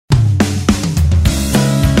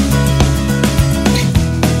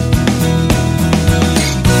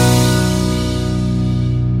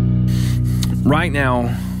right now,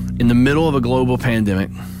 in the middle of a global pandemic,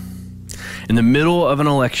 in the middle of an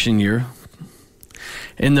election year,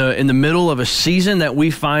 in the middle of a season that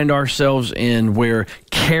we find ourselves in where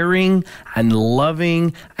caring and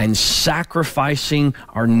loving and sacrificing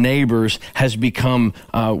our neighbors has become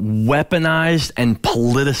weaponized and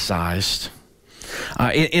politicized.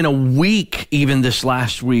 In a week, even this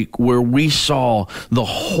last week, where we saw the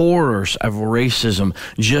horrors of racism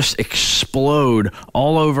just explode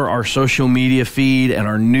all over our social media feed and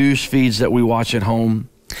our news feeds that we watch at home,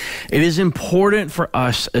 it is important for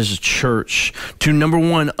us as a church to, number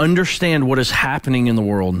one, understand what is happening in the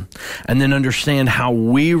world, and then understand how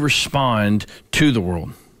we respond to the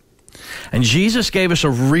world. And Jesus gave us a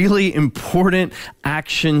really important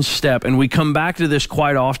action step, and we come back to this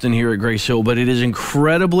quite often here at Grace Hill, but it is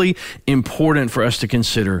incredibly important for us to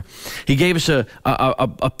consider. He gave us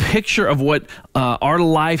a picture of what our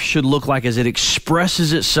life should look like as it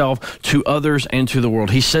expresses itself to others and to the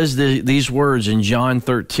world. He says these words in John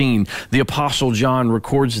 13. The Apostle John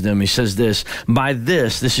records them. He says this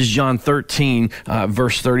is John 13,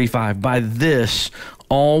 verse 35, by this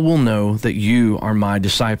all will know that you are my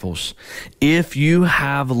disciples, if you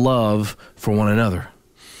have love for one another.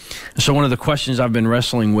 So one of the questions I've been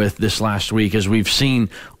wrestling with this last week, as we've seen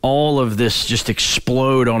all of this just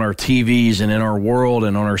explode on our TVs and in our world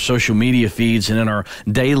and on our social media feeds and in our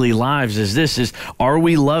daily lives, is are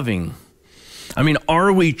we loving? I mean,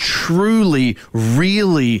 are we truly,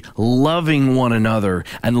 really loving one another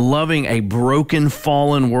and loving a broken,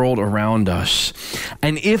 fallen world around us?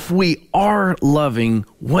 And if we are loving,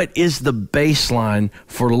 what is the baseline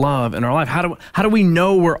for love in our life? How do we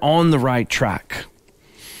know we're on the right track?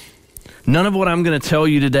 None of what I'm going to tell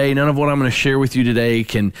you today, none of what I'm going to share with you today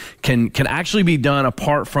can actually be done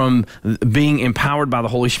apart from being empowered by the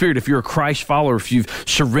Holy Spirit. If you're a Christ follower, if you've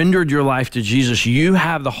surrendered your life to Jesus, you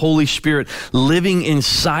have the Holy Spirit living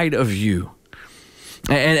inside of you.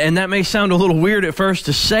 And that may sound a little weird at first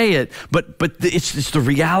to say it, but it's the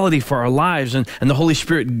reality for our lives, and the Holy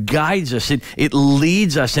Spirit guides us. It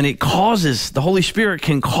leads us, and the Holy Spirit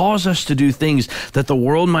can cause us to do things that the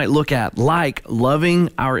world might look at, like loving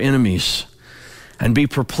our enemies, and be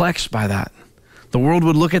perplexed by that. The world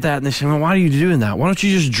would look at that and they say, well, why are you doing that? Why don't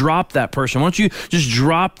you just drop that person? Why don't you just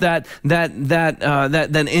drop that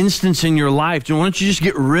instance in your life? Why don't you just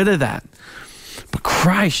get rid of that? But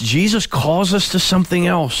Jesus calls us to something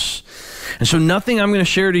else. And so nothing I'm going to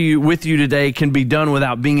share with you today can be done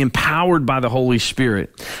without being empowered by the Holy Spirit.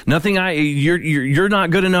 You're not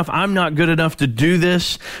good enough. I'm not good enough to do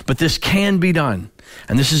this, but this can be done.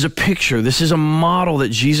 And this is a picture. This is a model that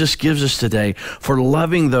Jesus gives us today for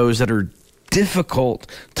loving those that are difficult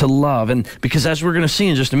to love. And because as we're going to see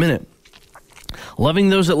in just a minute, loving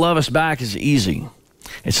those that love us back is easy.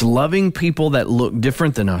 It's loving people that look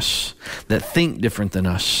different than us, that think different than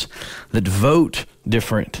us, that vote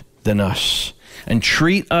different than us, and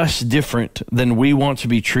treat us different than we want to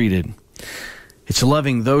be treated. It's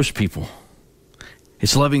loving those people.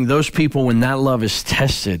 It's loving those people when that love is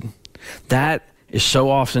tested. That is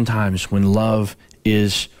so oftentimes when love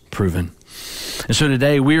is proven. And so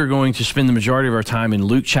today we are going to spend the majority of our time in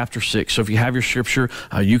Luke chapter 6. So if you have your scripture,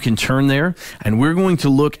 you can turn there. And we're going to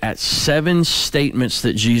look at 7 statements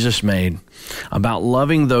that Jesus made about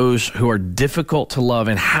loving those who are difficult to love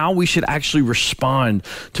and how we should actually respond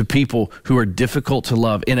to people who are difficult to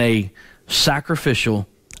love in a sacrificial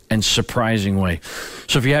and surprising way.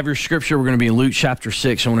 So if you have your scripture, we're going to be in Luke chapter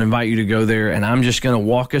 6. I want to invite you to go there, and I'm just going to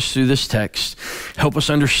walk us through this text, help us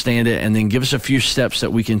understand it, and then give us a few steps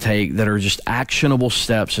that we can take that are just actionable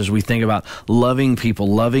steps as we think about loving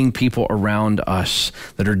people around us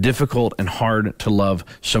that are difficult and hard to love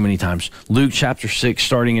so many times. Luke chapter 6,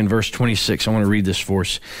 starting in verse 26. I want to read this for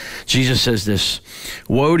us. Jesus says this,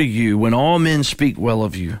 "Woe to you when all men speak well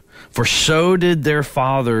of you, for so did their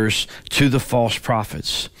fathers to the false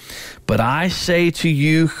prophets. But I say to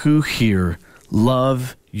you who hear,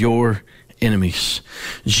 love your enemies."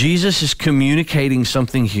 Jesus is communicating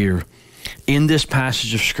something here in this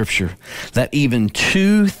passage of Scripture that even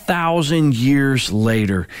 2,000 years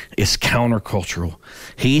later is countercultural.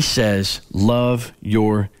 He says, love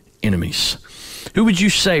your enemies. Who would you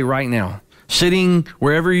say right now, sitting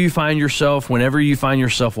wherever you find yourself, whenever you find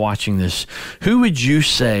yourself watching this, who would you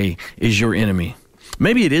say is your enemy?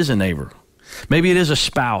 Maybe it is a neighbor. Maybe it is a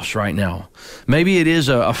spouse right now. Maybe it is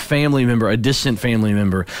a family member, a distant family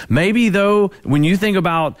member. Maybe, though, when you think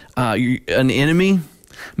about an enemy,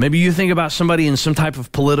 maybe you think about somebody in some type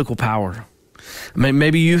of political power.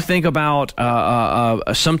 Maybe you think about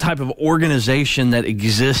some type of organization that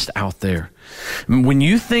exists out there. When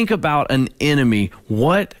you think about an enemy,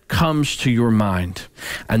 what comes to your mind?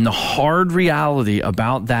 And the hard reality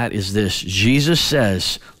about that is this. Jesus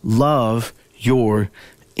says, love your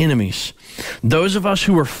enemies. Those of us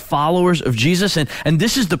who are followers of Jesus, and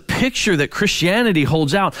this is the picture that Christianity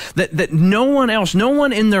holds out, that no one else, no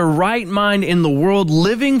one in their right mind in the world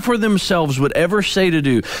living for themselves would ever say to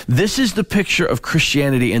do. This is the picture of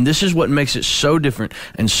Christianity, and this is what makes it so different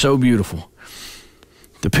and so beautiful.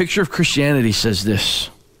 The picture of Christianity says this,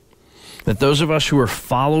 that those of us who are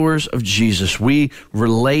followers of Jesus, we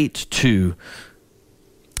relate to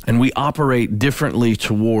and we operate differently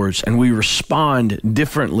towards, and we respond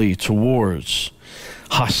differently towards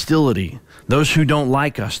hostility, those who don't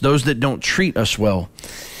like us, those that don't treat us well,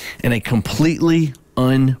 in a completely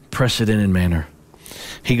unprecedented manner.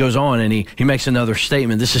 He goes on and he makes another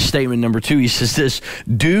statement. This is statement number 2. He says this,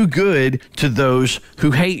 do good to those who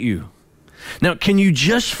hate you. Now, can you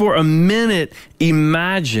just for a minute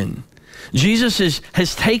imagine Jesus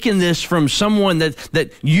has taken this from someone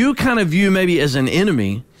that you kind of view maybe as an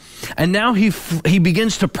enemy, and now he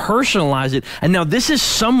begins to personalize it. And now this is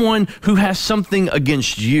someone who has something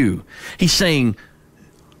against you. He's saying,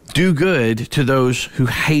 do good to those who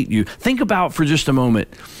hate you. Think about for just a moment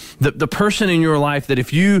the person in your life that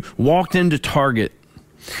if you walked into Target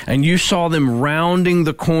and you saw them rounding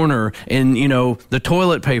the corner in, the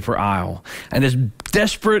toilet paper aisle, and as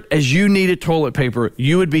desperate as you needed toilet paper,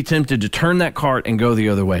 you would be tempted to turn that cart and go the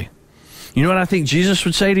other way. You know what I think Jesus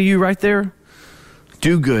would say to you right there?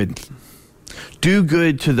 Do good. Do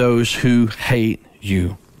good to those who hate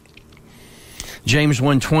you. James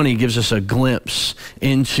 1:20 gives us a glimpse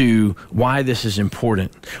into why this is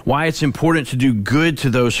important, why it's important to do good to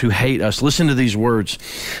those who hate us. Listen to these words.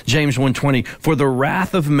 James 1:20, for the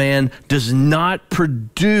wrath of man does not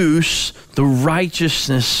produce the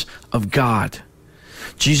righteousness of God.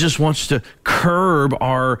 Jesus wants to curb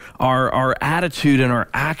our attitude and our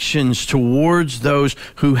actions towards those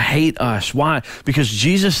who hate us. Why? Because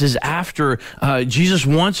Jesus is Jesus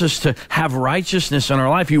wants us to have righteousness in our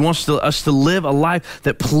life. He wants us to live a life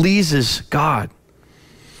that pleases God.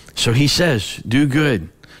 So he says, do good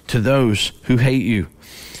to those who hate you.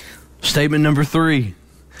 Statement number 3.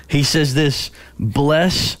 He says this,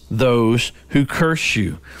 bless those who curse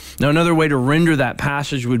you. Now, another way to render that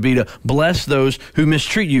passage would be to bless those who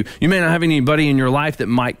mistreat you. You may not have anybody in your life that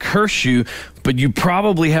might curse you, but you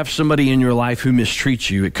probably have somebody in your life who mistreats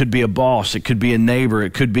you. It could be a boss. It could be a neighbor.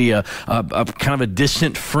 It could be a kind of a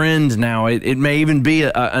distant friend now. It may even be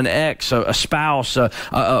an ex, a spouse,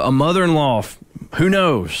 a mother-in-law. Who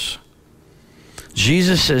knows?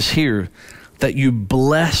 Jesus says here that you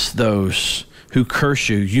bless those who curse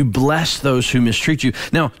you. You bless those who mistreat you.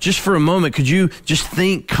 Now, just for a moment, could you just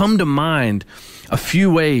come to mind a few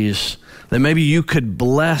ways that maybe you could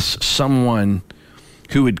bless someone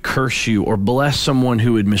who would curse you or bless someone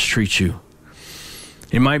who would mistreat you?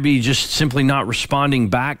 It might be just simply not responding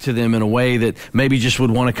back to them in a way that maybe just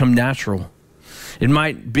would want to come natural. It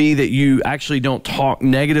might be that you actually don't talk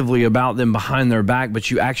negatively about them behind their back, but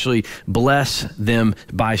you actually bless them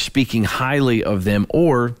by speaking highly of them,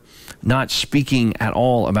 or not speaking at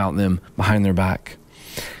all about them behind their back.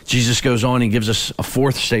 Jesus goes on and gives us a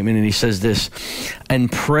 4th statement, and he says this,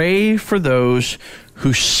 and pray for those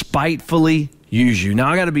who spitefully use you. Now,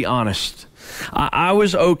 I got to be honest. I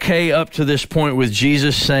was okay up to this point with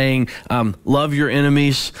Jesus saying, love your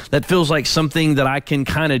enemies. That feels like something that I can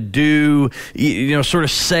kind of do, sort of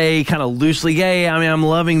say kind of loosely, yeah, I mean, I'm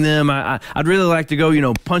loving them. I'd really like to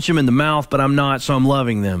go, punch them in the mouth, but I'm not, so I'm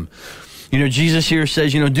loving them. Jesus here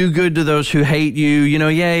says, do good to those who hate you.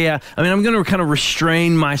 Yeah. I mean, I'm going to kind of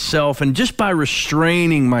restrain myself. And just by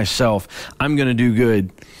restraining myself, I'm going to do good.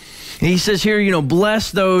 And he says here,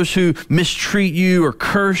 bless those who mistreat you or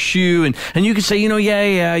curse you. And you can say,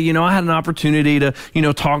 yeah, I had an opportunity to,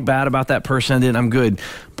 talk bad about that person, and I'm good.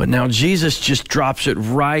 But now Jesus just drops it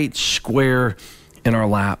right square in our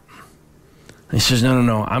lap. And he says,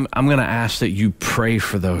 no. I'm going to ask that you pray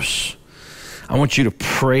for those. I want you to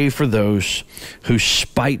pray for those who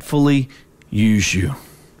spitefully use you.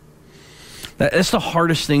 That's the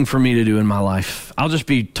hardest thing for me to do in my life. I'll just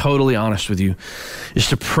be totally honest with you, is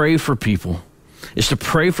to pray for people. Is to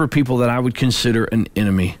pray for people that I would consider an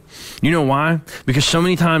enemy. You know why? Because so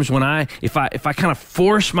many times when if I kind of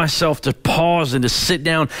force myself to pause and to sit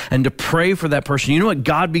down and to pray for that person, you know what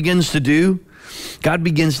God begins to do? God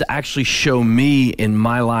begins to actually show me in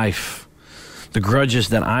my life the grudges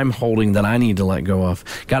that I'm holding that I need to let go of.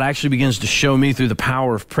 God actually begins to show me through the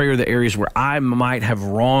power of prayer the areas where I might have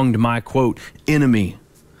wronged my, quote, enemy.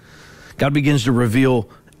 God begins to reveal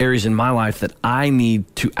areas in my life that I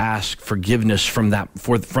need to ask forgiveness from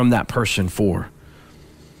that person for.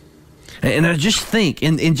 And I just think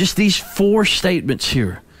in just these 4 statements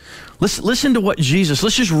here, listen to what Jesus,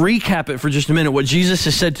 let's just recap it for just a minute, what Jesus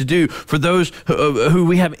has said to do for those who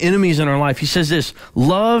we have enemies in our life. He says this: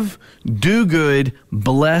 love, do good,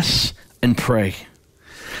 bless, and pray.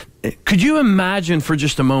 Could you imagine for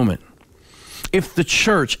just a moment if the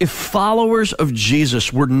church, if followers of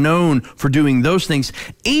Jesus were known for doing those things,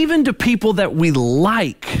 even to people that we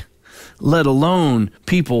like, let alone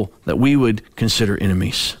people that we would consider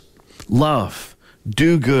enemies? Love,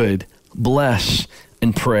 do good, bless,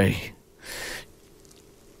 and pray.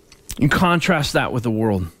 You contrast that with the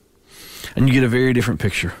world, and you get a very different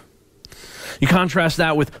picture. You contrast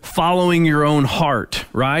that with following your own heart,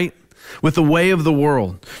 right? With the way of the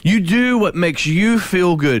world. You do what makes you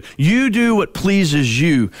feel good. You do what pleases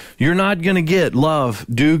you. You're not going to get love,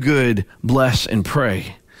 do good, bless, and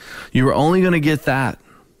pray. You're only going to get that.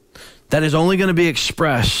 That is only going to be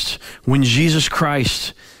expressed when Jesus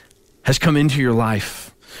Christ has come into your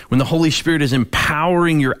life, when the Holy Spirit is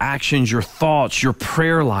empowering your actions, your thoughts, your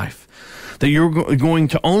prayer life, that you're going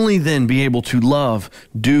to only then be able to love,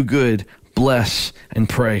 do good, bless, and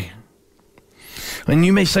pray. And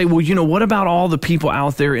you may say, well, what about all the people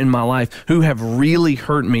out there in my life who have really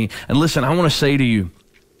hurt me? And listen, I want to say to you,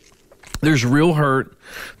 there's real hurt,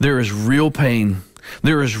 there is real pain,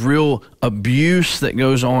 there is real abuse that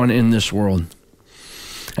goes on in this world.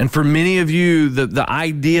 And for many of you, the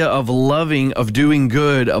idea of loving, of doing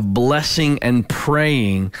good, of blessing and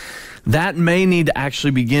praying, that may need to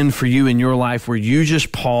actually begin for you in your life, where you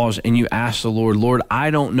just pause and you ask the Lord,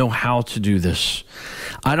 I don't know how to do this.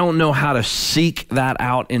 I don't know how to seek that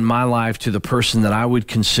out in my life to the person that I would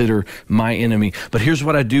consider my enemy. But here's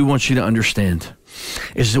what I do want you to understand,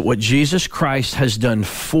 is that what Jesus Christ has done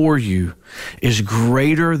for you is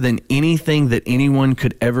greater than anything that anyone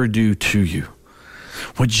could ever do to you.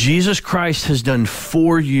 What Jesus Christ has done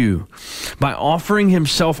for you by offering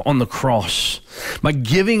himself on the cross, by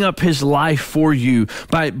giving up his life for you,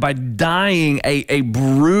 by dying a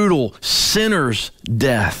brutal sinner's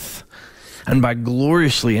death, and by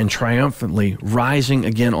gloriously and triumphantly rising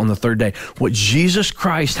again on the 3rd day. What Jesus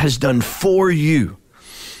Christ has done for you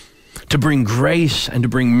to bring grace and to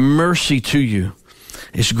bring mercy to you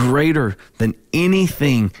is greater than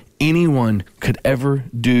anything anyone could ever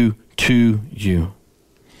do to you.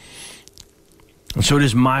 And so it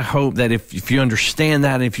is my hope that if you understand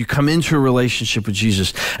that, and if you come into a relationship with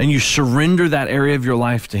Jesus and you surrender that area of your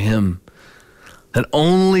life to him, that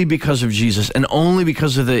only because of Jesus and only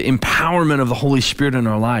because of the empowerment of the Holy Spirit in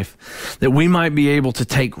our life, that we might be able to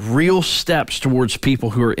take real steps towards people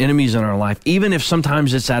who are enemies in our life, even if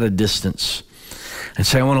sometimes it's at a distance, and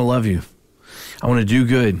say, I want to love you. I want to do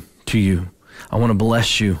good to you. I want to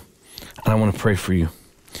bless you. And I want to pray for you.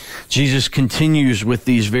 Jesus continues with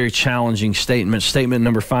these very challenging statements. Statement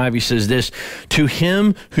number 5, he says this: to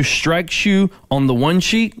him who strikes you on the one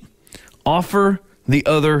cheek, offer the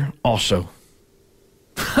other also.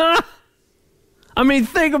 I mean,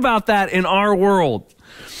 think about that in our world.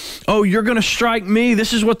 Oh, you're going to strike me?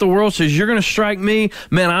 This is what the world says. You're going to strike me?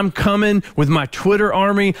 Man, I'm coming with my Twitter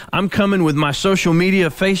army. I'm coming with my social media,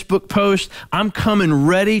 Facebook post. I'm coming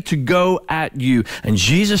ready to go at you. And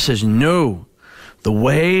Jesus says, no. The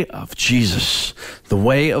way of Jesus, the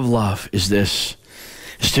way of love is this: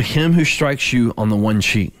 is to him who strikes you on the one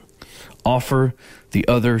cheek, offer the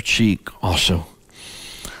other cheek also.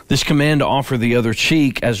 This command to offer the other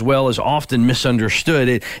cheek, as well, is often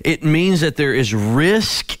misunderstood. It means that there is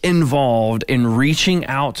risk involved in reaching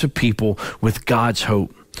out to people with God's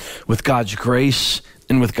hope, with God's grace,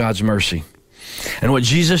 and with God's mercy. And what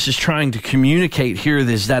Jesus is trying to communicate here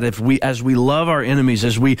is that as we love our enemies,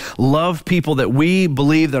 as we love people that we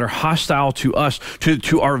believe that are hostile to us,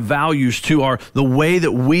 to our values, to the way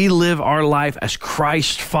that we live our life as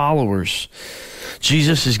Christ followers,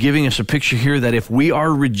 Jesus is giving us a picture here that if we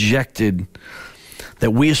are rejected,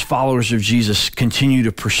 that we as followers of Jesus continue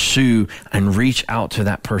to pursue and reach out to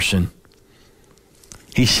that person.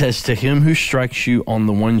 He says, to him who strikes you on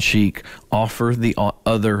the one cheek, offer the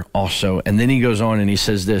other also. And then he goes on and he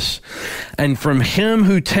says this: and from him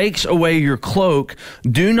who takes away your cloak,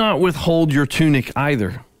 do not withhold your tunic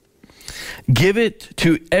either. Give it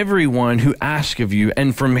to everyone who asks of you,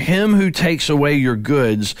 and from him who takes away your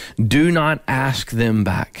goods, do not ask them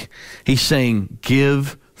back. He's saying,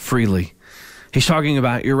 give freely. He's talking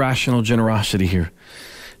about irrational generosity here.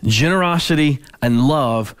 Generosity and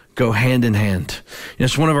love go hand in hand.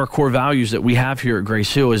 It's one of our core values that we have here at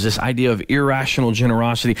Grace Hill is this idea of irrational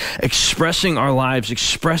generosity, expressing our lives,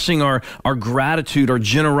 expressing our gratitude, our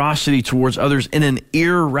generosity towards others in an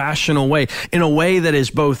irrational way, in a way that is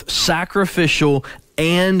both sacrificial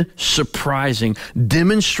and surprising,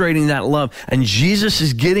 demonstrating that love. And Jesus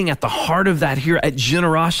is getting at the heart of that here at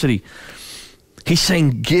generosity. He's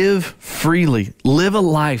saying, give freely, live a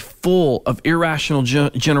life full of irrational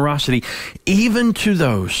generosity, even to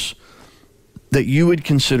those that you would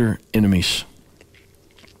consider enemies.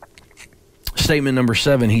 Statement number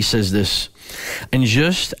 7, he says this, and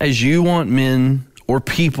just as you want men or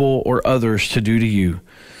people or others to do to you,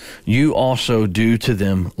 you also do to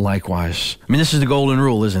them likewise. I mean, this is the golden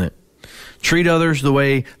rule, isn't it? Treat others the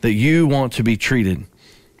way that you want to be treated.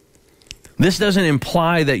 This doesn't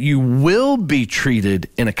imply that you will be treated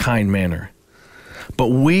in a kind manner, but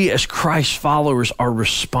we as Christ followers are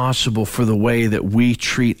responsible for the way that we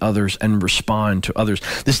treat others and respond to others.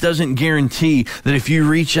 This doesn't guarantee that if you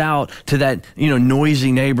reach out to that,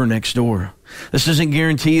 noisy neighbor next door, this doesn't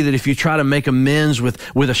guarantee that if you try to make amends with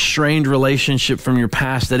a strained relationship from your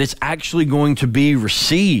past, that it's actually going to be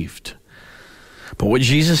received. But what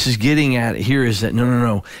Jesus is getting at here is that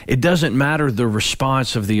no. It doesn't matter the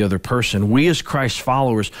response of the other person. We as Christ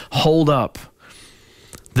followers hold up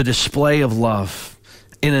the display of love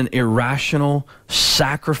in an irrational,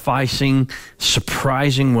 sacrificing,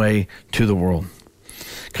 surprising way to the world.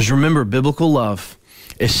 Because remember, biblical love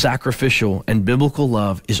is sacrificial and biblical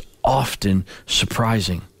love is often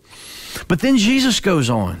surprising. But then Jesus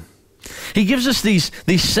goes on. He gives us these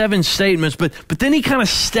 7 statements, but then he kind of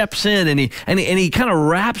steps in and he kind of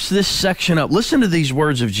wraps this section up. Listen to these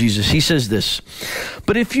words of Jesus. He says this,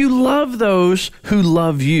 but if you love those who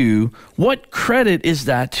love you, what credit is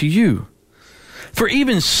that to you? For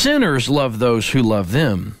even sinners love those who love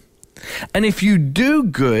them. And if you do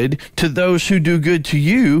good to those who do good to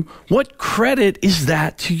you, what credit is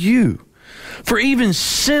that to you? For even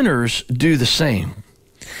sinners do the same.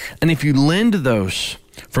 And if you lend to those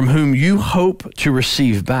from whom you hope to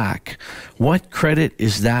receive back, what credit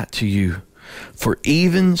is that to you? For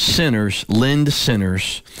even sinners lend to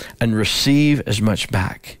sinners and receive as much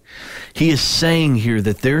back. He is saying here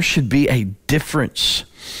that there should be a difference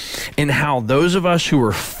in how those of us who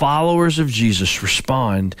are followers of Jesus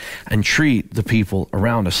respond and treat the people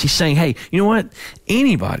around us. He's saying, hey, you know what?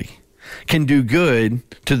 Anybody can do good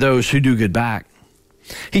to those who do good back.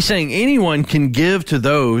 He's saying anyone can give to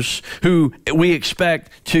those who we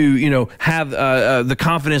expect to, have the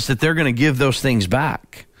confidence that they're going to give those things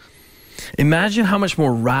back. Imagine how much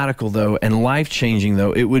more radical, though, and life-changing,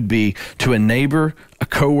 though, it would be to a neighbor, a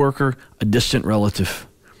coworker, a distant relative.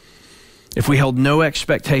 If we held no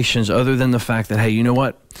expectations other than the fact that, hey, you know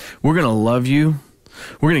what? We're going to love you.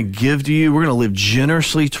 We're going to give to you. We're going to live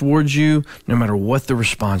generously towards you, no matter what the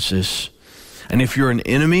response is. And if you're an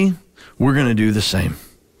enemy, we're going to do the same.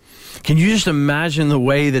 Can you just imagine the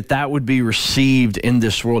way that would be received in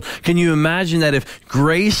this world? Can you imagine that if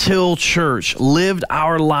Grace Hill Church lived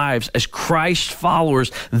our lives as Christ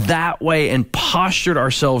followers that way and postured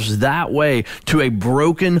ourselves that way to a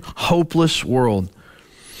broken, hopeless world?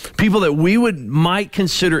 People that we might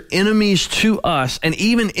consider enemies to us and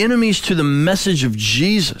even enemies to the message of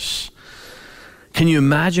Jesus. Can you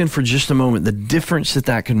imagine for just a moment the difference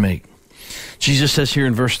that could make? Jesus says here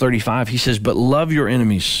in verse 35, he says, but love your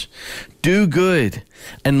enemies, do good,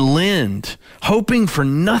 and lend, hoping for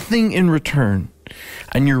nothing in return,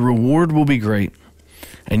 and your reward will be great,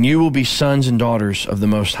 and you will be sons and daughters of the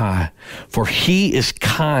Most High. For he is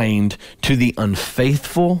kind to the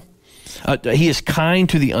unfaithful, he is kind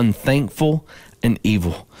to the unthankful and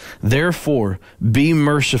evil. Therefore, be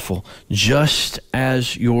merciful, just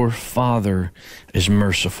as your Father is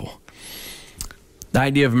merciful. The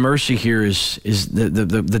idea of mercy here is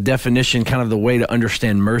the definition, kind of the way to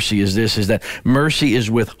understand mercy is this, is that mercy is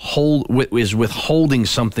withholding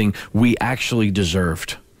something we actually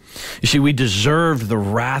deserved. You see, we deserved the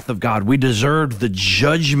wrath of God. We deserved the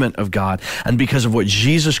judgment of God. And because of what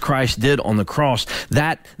Jesus Christ did on the cross,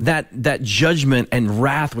 that judgment and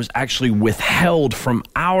wrath was actually withheld from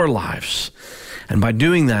our lives. And by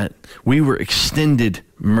doing that, we were extended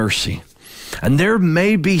mercy. And there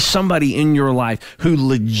may be somebody in your life who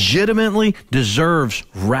legitimately deserves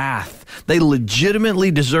wrath. They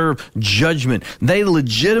legitimately deserve judgment. They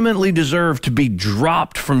legitimately deserve to be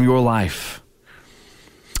dropped from your life.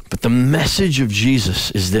 But the message of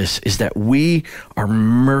Jesus is this, is that we are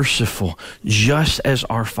merciful just as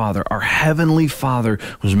our Father, our Heavenly Father,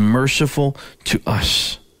 was merciful to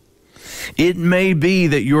us. It may be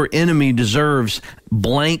that your enemy deserves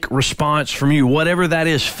blank response from you. Whatever that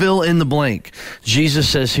is, fill in the blank. Jesus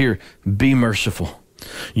says here, be merciful.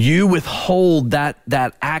 You withhold that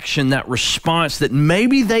action, that response that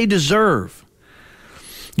maybe they deserve.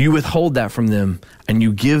 You withhold that from them, and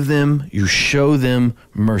you give them, you show them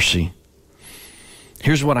mercy.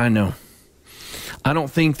 Here's what I know. I don't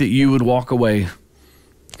think that you would walk away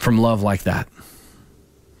from love like that.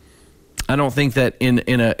 I don't think that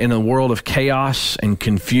in a world of chaos and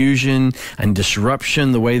confusion and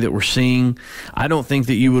disruption, the way that we're seeing, I don't think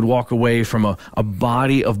that you would walk away from a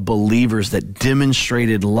body of believers that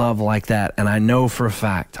demonstrated love like that. And I know for a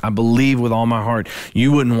fact, I believe with all my heart,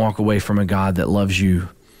 you wouldn't walk away from a God that loves you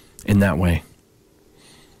in that way.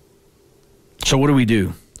 So what do we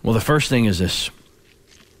do? Well, the first thing is this.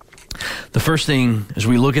 The first thing, as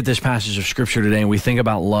we look at this passage of Scripture today and we think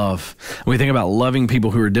about love, and we think about loving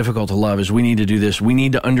people who are difficult to love, is we need to do this. We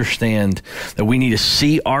need to understand that we need to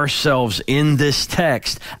see ourselves in this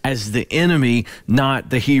text as the enemy,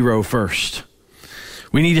 not the hero first.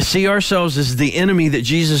 We need to see ourselves as the enemy that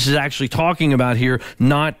Jesus is actually talking about here,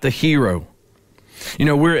 not the hero. You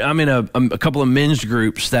know, I'm in a couple of men's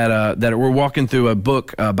groups that we're walking through a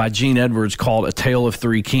book by Gene Edwards called A Tale of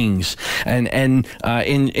Three Kings, and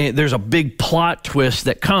there's a big plot twist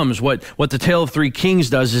that comes. What the Tale of Three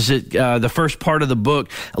Kings does is the first part of the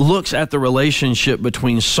book looks at the relationship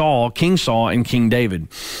between King Saul, and King David.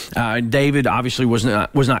 David obviously was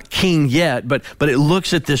not king yet, but it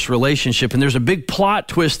looks at this relationship, and there's a big plot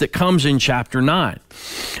twist that comes in chapter 9.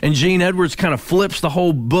 And Gene Edwards kind of flips the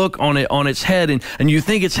whole book on its head, and you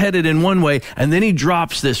think it's headed in one way, and then he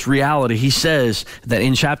drops this reality. He says that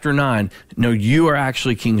in chapter 9, no, you are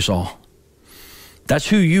actually King Saul. That's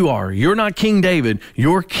who you are. You're not King David,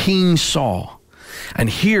 you're King Saul. And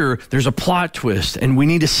here, there's a plot twist, and we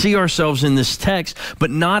need to see ourselves in this text,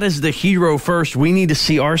 but not as the hero first. We need to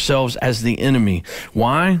see ourselves as the enemy.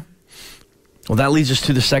 Why? Well, that leads us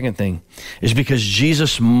to the second thing, is because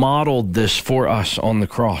Jesus modeled this for us on the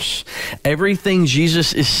cross. Everything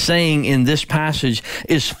Jesus is saying in this passage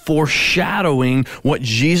is foreshadowing what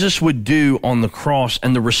Jesus would do on the cross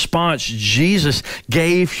and the response Jesus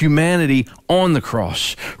gave humanity on the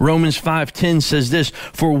cross. Romans 5:10 says this,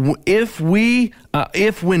 "For if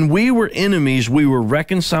when we were enemies, we were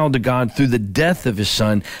reconciled to God through the death of his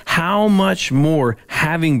Son, how much more,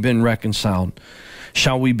 having been reconciled,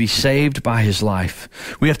 shall we be saved by his life?"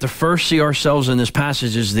 We have to first see ourselves in this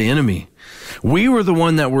passage as the enemy. We were the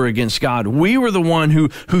one that were against God. We were the one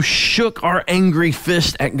who shook our angry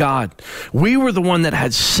fist at God. We were the one that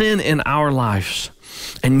had sin in our lives.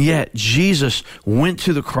 And yet Jesus went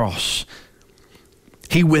to the cross.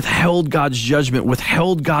 He withheld God's judgment,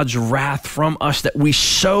 withheld God's wrath from us that we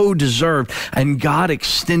so deserved, and God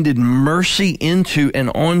extended mercy into and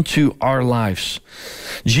onto our lives.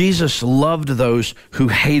 Jesus loved those who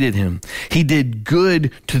hated him. He did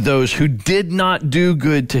good to those who did not do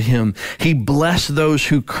good to him. He blessed those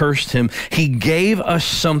who cursed him. He gave us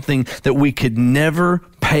something that we could never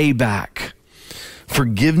pay back: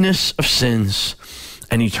 forgiveness of sins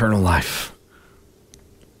and eternal life.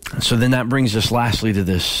 So then that brings us lastly to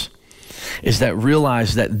this, is that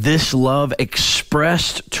realize that this love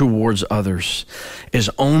expressed towards others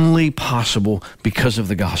is only possible because of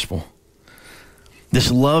the gospel.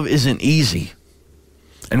 This love isn't easy,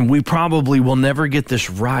 and we probably will never get this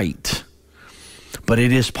right, but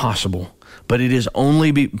it is possible. But it is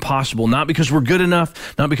only possible, not because we're good enough,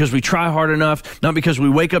 not because we try hard enough, not because we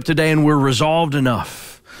wake up today and we're resolved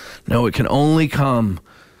enough. No, it can only come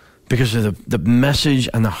because of the message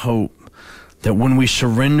and the hope that when we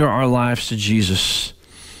surrender our lives to Jesus,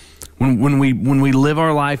 when we live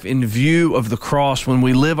our life in view of the cross, when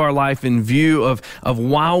we live our life in view of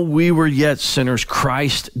while we were yet sinners,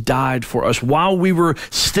 Christ died for us. While we were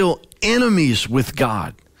still enemies with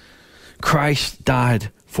God, Christ died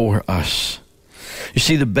for us. You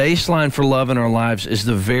see, the baseline for love in our lives is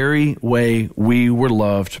the very way we were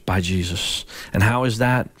loved by Jesus. And how is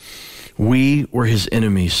that? We were his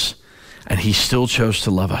enemies, and he still chose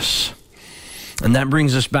to love us. And that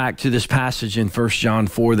brings us back to this passage in 1 John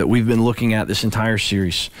 4 that we've been looking at this entire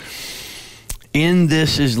series. In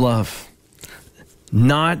this is love,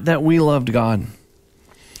 not that we loved God,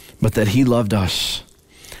 but that he loved us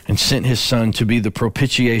and sent his Son to be the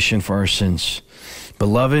propitiation for our sins.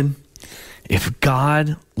 Beloved, if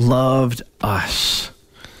God loved us,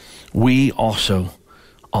 we also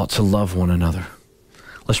ought to love one another.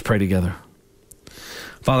 Let's pray together.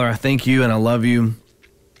 Father, I thank you and I love you.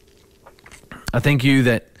 I thank you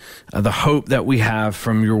that the hope that we have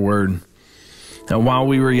from your word, that while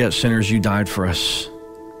we were yet sinners, you died for us.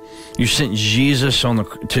 You sent Jesus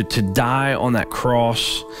to die on that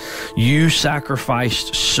cross. You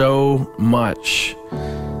sacrificed so much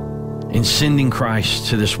in sending Christ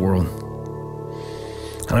to this world.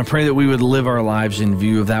 And I pray that we would live our lives in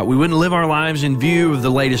view of that. We wouldn't live our lives in view of the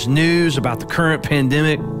latest news about the current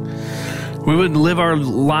pandemic. We wouldn't live our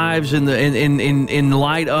lives in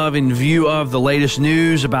light of, in view of the latest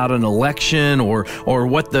news about an election or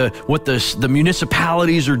what the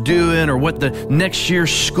municipalities are doing or what the next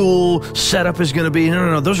year's school setup is going to be.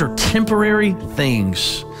 No. Those are temporary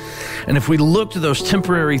things. And if we look to those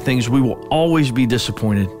temporary things, we will always be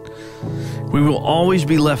disappointed. We will always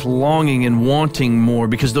be left longing and wanting more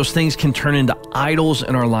because those things can turn into idols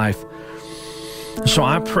in our life. So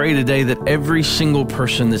I pray today that every single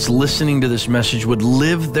person that's listening to this message would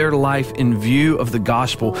live their life in view of the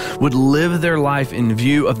gospel, would live their life in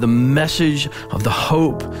view of the message of the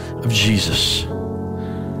hope of Jesus.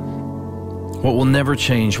 What will never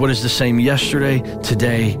change, what is the same yesterday,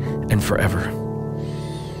 today, and forever.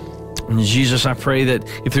 And Jesus, I pray that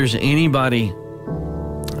if there's anybody,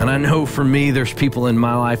 and I know for me, there's people in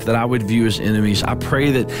my life that I would view as enemies. I pray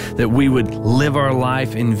that we would live our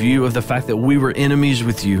life in view of the fact that we were enemies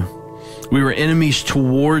with you. We were enemies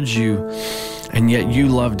towards you, and yet you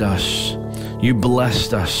loved us. You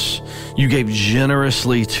blessed us. You gave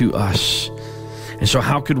generously to us. And so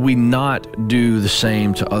how could we not do the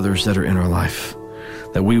same to others that are in our life,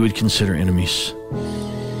 that we would consider enemies?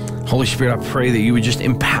 Holy Spirit, I pray that you would just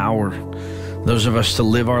empower those of us to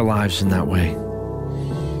live our lives in that way.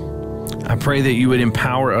 I pray that you would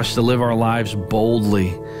empower us to live our lives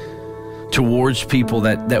boldly towards people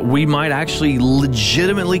that we might actually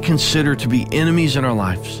legitimately consider to be enemies in our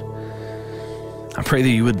lives. I pray that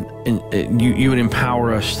you would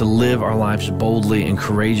empower us to live our lives boldly and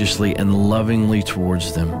courageously and lovingly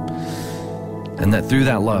towards them. And that through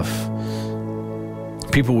that love,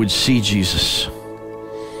 people would see Jesus.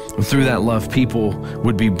 And through that love, people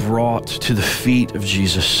would be brought to the feet of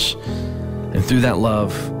Jesus. And through that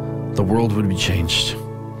love, the world would be changed.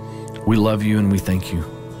 We love you and we thank you.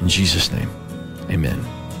 In Jesus' name, amen.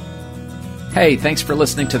 Hey, thanks for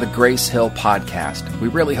listening to the Grace Hill Podcast. We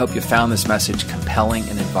really hope you found this message compelling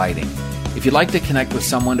and inviting. If you'd like to connect with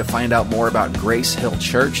someone to find out more about Grace Hill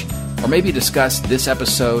Church, or maybe discuss this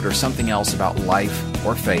episode or something else about life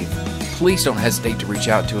or faith, please don't hesitate to reach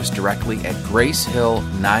out to us directly at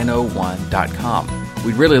gracehill901.com.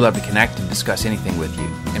 We'd really love to connect and discuss anything with you.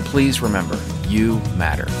 And please remember, you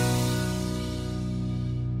matter.